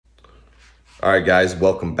All right, guys,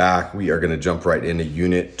 welcome back. We are going to jump right into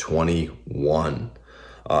Unit 21.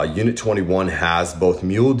 Unit 21 has both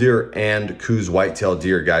mule deer and Coues whitetail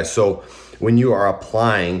deer, guys. So when you are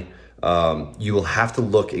applying, you will have to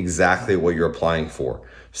look exactly at what you're applying for.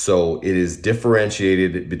 So it is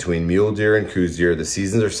differentiated between mule deer and Coues deer. The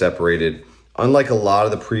seasons are separated. Unlike a lot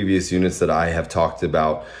of the previous units that I have talked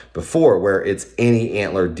about before, where it's any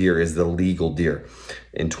antler deer is the legal deer.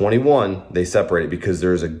 In 21, they separate it because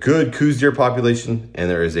there is a good Coues deer population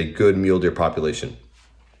and there is a good mule deer population.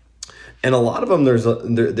 And a lot of them,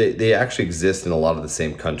 they actually exist in a lot of the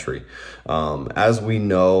same country. As we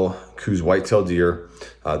know, Coues whitetail deer,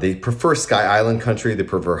 they prefer Sky Island country. They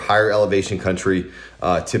prefer higher elevation country,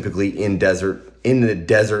 typically in the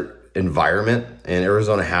desert environment. And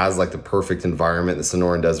Arizona has like the perfect environment. The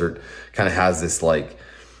Sonoran Desert kind of has this like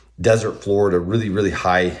desert Florida, really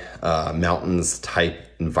high mountains type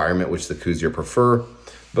environment, which the Coues deer prefer.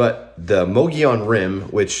 But the Mogollon Rim,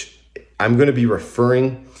 which I'm going to be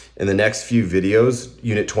referring in the next few videos,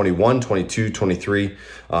 Unit 21, 22, 23,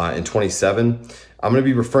 and 27, I'm going to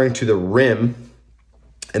be referring to the rim,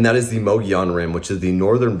 and that is the Mogollon Rim, which is the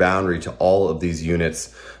northern boundary to all of these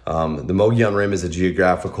units. The Mogollon Rim is a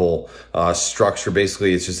geographical structure.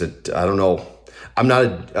 Basically, it's just I don't know, I'm not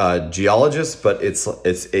a geologist, but it's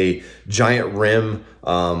a giant rim,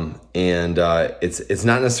 and it's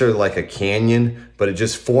not necessarily like a canyon, but it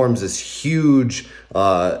just forms this huge,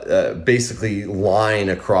 basically line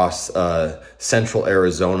across central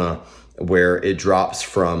Arizona, where it drops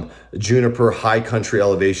from juniper high country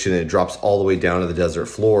elevation and it drops all the way down to the desert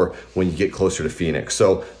floor when you get closer to Phoenix.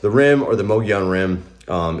 So the rim, or the Mogollon Rim,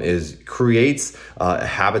 creates a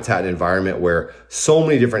habitat environment where so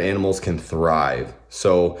many different animals can thrive.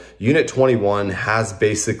 So Unit 21 has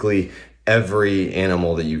basically every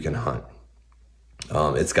animal that you can hunt.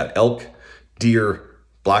 It's got elk, deer,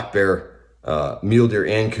 black bear, mule deer,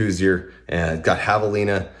 and Coues deer, and it's got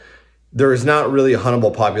javelina. There is not really a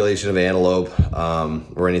huntable population of antelope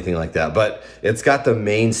or anything like that, but it's got the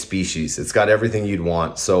main species. It's got everything you'd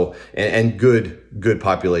want. So, and good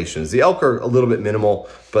populations. The elk are a little bit minimal,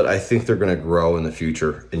 but I think they're going to grow in the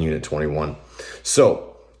future in Unit 21.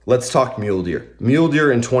 So let's talk mule deer. Mule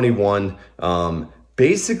deer in 21,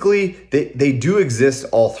 basically they do exist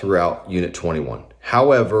all throughout Unit 21.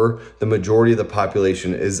 However, the majority of the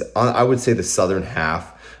population is, I would say, the southern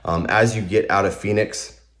half. As you get out of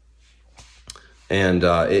Phoenix, and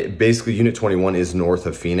basically Unit 21 is north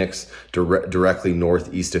of Phoenix, directly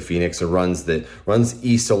northeast of Phoenix. It runs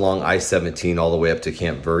east along I-17 all the way up to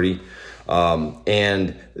Camp Verde.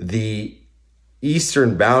 And the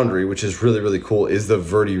eastern boundary, which is really cool, is the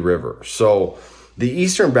Verde River. So the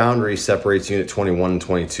eastern boundary separates Unit 21 and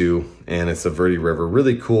 22, and it's the Verde River.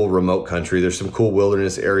 Really cool remote country. There's some cool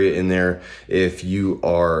wilderness area in there if you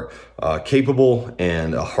are capable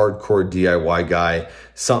and a hardcore DIY guy.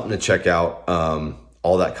 Something to check out.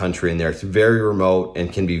 All that country in there. It's very remote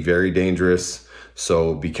and can be very dangerous,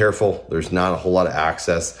 so be careful. There's not a whole lot of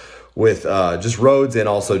access with just roads, and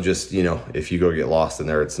also just, you know, if you go get lost in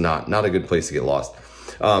there, it's not a good place to get lost.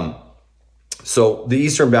 So the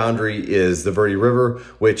eastern boundary is the Verde River,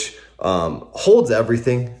 which holds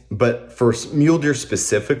everything. But for mule deer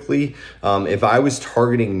specifically, if I was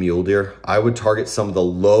targeting mule deer, I would target some of the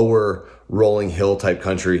lower rolling hill type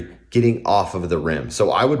country getting off of the rim.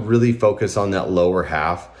 So I would really focus on that lower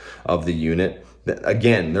half of the unit.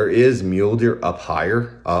 Again, there is mule deer up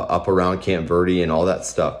higher, up around Camp Verde and all that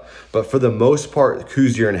stuff. But for the most part,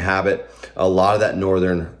 Coues deer inhabit a lot of that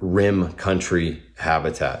northern rim country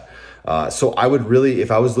habitat. So I would really, if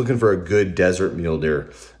I was looking for a good desert mule deer,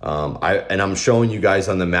 and I'm showing you guys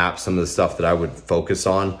on the map some of the stuff that I would focus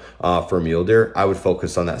on for mule deer, I would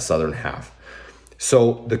focus on that southern half.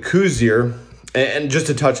 So the Coues deer, and just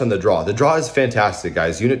to touch on the draw is fantastic,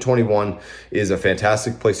 guys. Unit 21 is a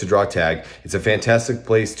fantastic place to draw a tag. It's a fantastic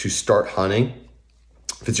place to start hunting.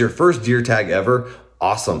 If it's your first deer tag ever,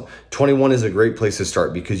 awesome. 21 is a great place to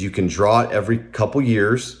start because you can draw it every couple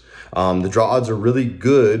years. The draw odds are really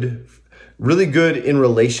good in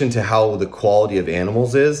relation to how the quality of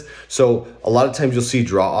animals is. So a lot of times you'll see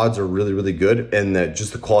draw odds are really good, and that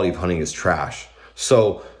just the quality of hunting is trash.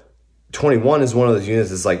 So 21 is one of those units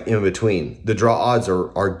that's like in between. The draw odds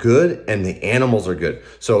are good and the animals are good.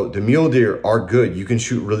 So the mule deer are good. You can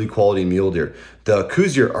shoot really quality mule deer. The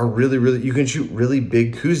Coues deer are really, you can shoot really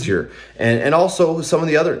big Coues deer. And also some of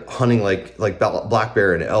the other hunting like black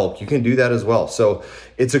bear and elk, you can do that as well. So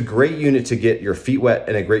it's a great unit to get your feet wet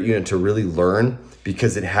and a great unit to really learn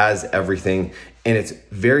because it has everything, and it's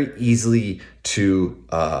very easily to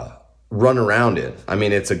run around in. I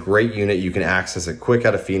mean, it's a great unit. You can access it quick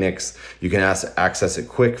out of Phoenix. You can access it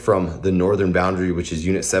quick from the northern boundary, which is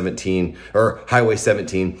Unit 17 or Highway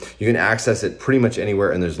 17. You can access it pretty much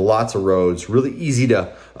anywhere, and there's lots of roads, really easy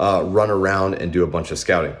to run around and do a bunch of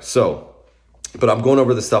scouting. So, but I'm going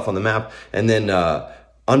over the stuff on the map, and then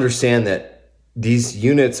understand that these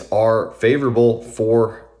units are favorable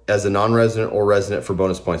for as a non-resident or resident for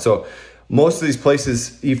bonus points. So most of these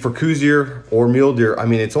places, for Coues deer or mule deer, I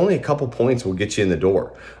mean, it's only a couple points will get you in the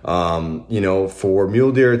door. You know, for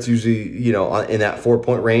mule deer, it's usually, you know, in that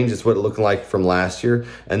 4-point range. It's what it looked like from last year.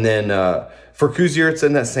 And then for Coues deer, it's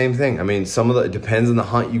in that same thing. I mean, it depends on the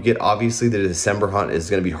hunt you get. Obviously, the December hunt is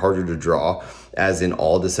going to be harder to draw, as in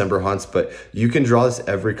all December hunts, but you can draw this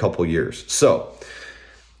every couple years. So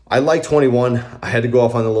I like 21. I had to go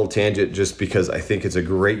off on a little tangent just because I think it's a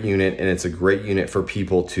great unit, and it's a great unit for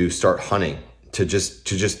people to start hunting, to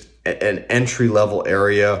just an entry level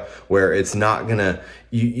area where it's not gonna,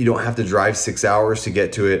 you don't have to drive 6 hours to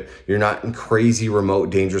get to it. You're not in crazy, remote,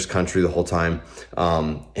 dangerous country the whole time.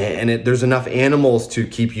 There's enough animals to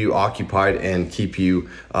keep you occupied and keep you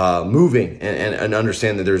moving, and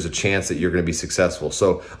understand that there's a chance that you're gonna be successful.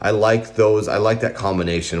 So I like those. I like that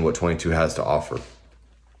combination, what 22 has to offer.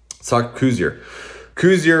 Let's talk Coues deer.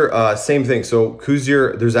 Coues deer, same thing. So Coues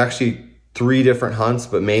deer, there's actually 3 different hunts,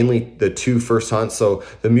 but mainly the 2 first hunts. So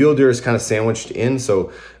the mule deer is kind of sandwiched in.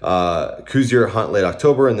 So Coues deer hunt late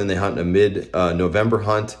October, and then they hunt a mid-November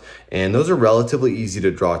hunt. And those are relatively easy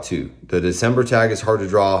to draw too. The December tag is hard to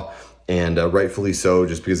draw, and rightfully so,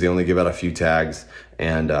 just because they only give out a few tags.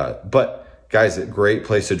 But guys, a great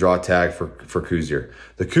place to draw a tag for Coues deer.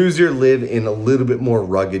 The Coues deer live in a little bit more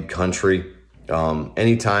rugged country.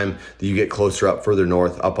 Anytime that you get closer up, further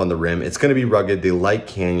north, up on the rim, it's going to be rugged. They like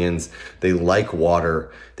canyons. They like water.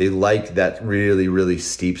 They like that really, really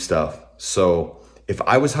steep stuff. So if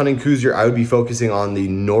I was hunting Coues deer, I would be focusing on the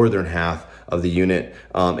northern half of the unit,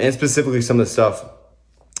 and specifically some of the stuff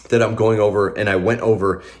that I'm going over and I went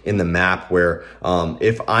over in the map, where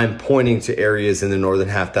if I'm pointing to areas in the northern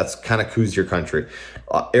half, that's kind of Coues deer country.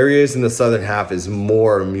 Areas in the southern half is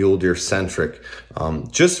more mule deer centric.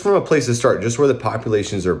 Just from a place to start, just where the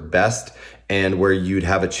populations are best and where you'd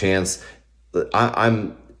have a chance.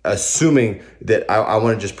 I'm assuming that I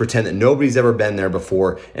want to just pretend that nobody's ever been there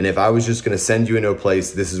before, and if I was just going to send you into a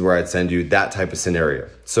place, this is where I'd send you, that type of scenario.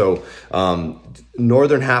 So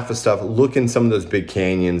northern half of stuff, look in some of those big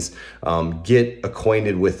canyons, get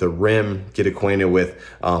acquainted with the rim, get acquainted with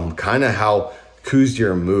kind of how Coues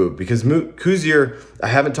deer move, because Coues deer, I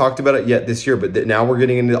haven't talked about it yet this year, but now we're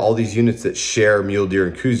getting into all these units that share mule deer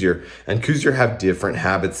and Coues deer have different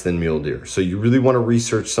habits than mule deer. So you really want to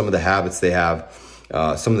research some of the habits they have,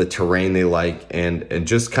 some of the terrain they like, and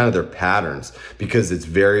just kind of their patterns, because it's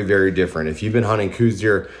very, very different. If you've been hunting Coues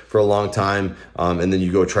deer for a long time, and then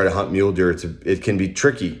you go try to hunt mule deer, it can be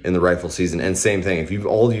tricky in the rifle season. And same thing, if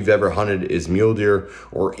all you've ever hunted is mule deer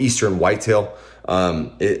or eastern whitetail,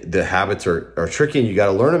 the habits are tricky, and you got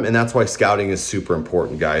to learn them. And that's why scouting is super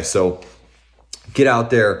important, guys. So get out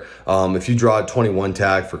there. If you draw a 21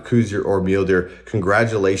 tag for Coues deer or mule deer,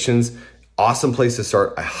 congratulations. Awesome place to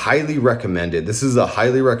start. I highly recommend it. This is a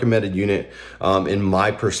highly recommended unit in my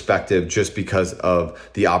perspective, just because of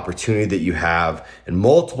the opportunity that you have in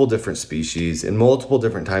multiple different species in multiple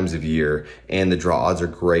different times of year, and the draw odds are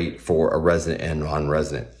great for a resident and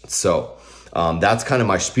non-resident. So that's kind of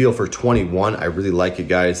my spiel for 21. I really like it,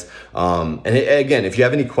 guys. Again, if you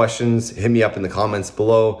have any questions, hit me up in the comments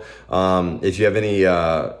below. If you have any,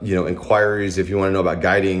 inquiries, if you want to know about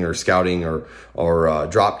guiding or scouting or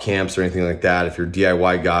drop camps or anything like that, if you're a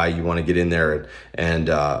DIY guy, you want to get in there and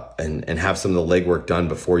have some of the legwork done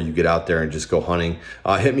before you get out there and just go hunting,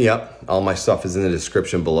 hit me up. All my stuff is in the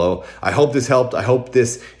description below. I hope this helped. I hope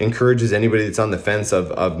this encourages anybody that's on the fence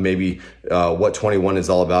of maybe what 21 is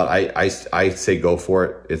all about. I say go for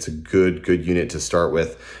it. It's a good unit to start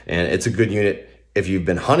with, and it's a good unit if you've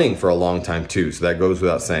been hunting for a long time too. So that goes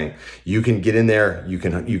without saying. You can get in there, you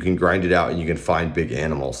can grind it out, and you can find big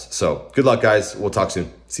animals. So good luck, guys. We'll talk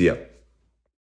soon. See ya.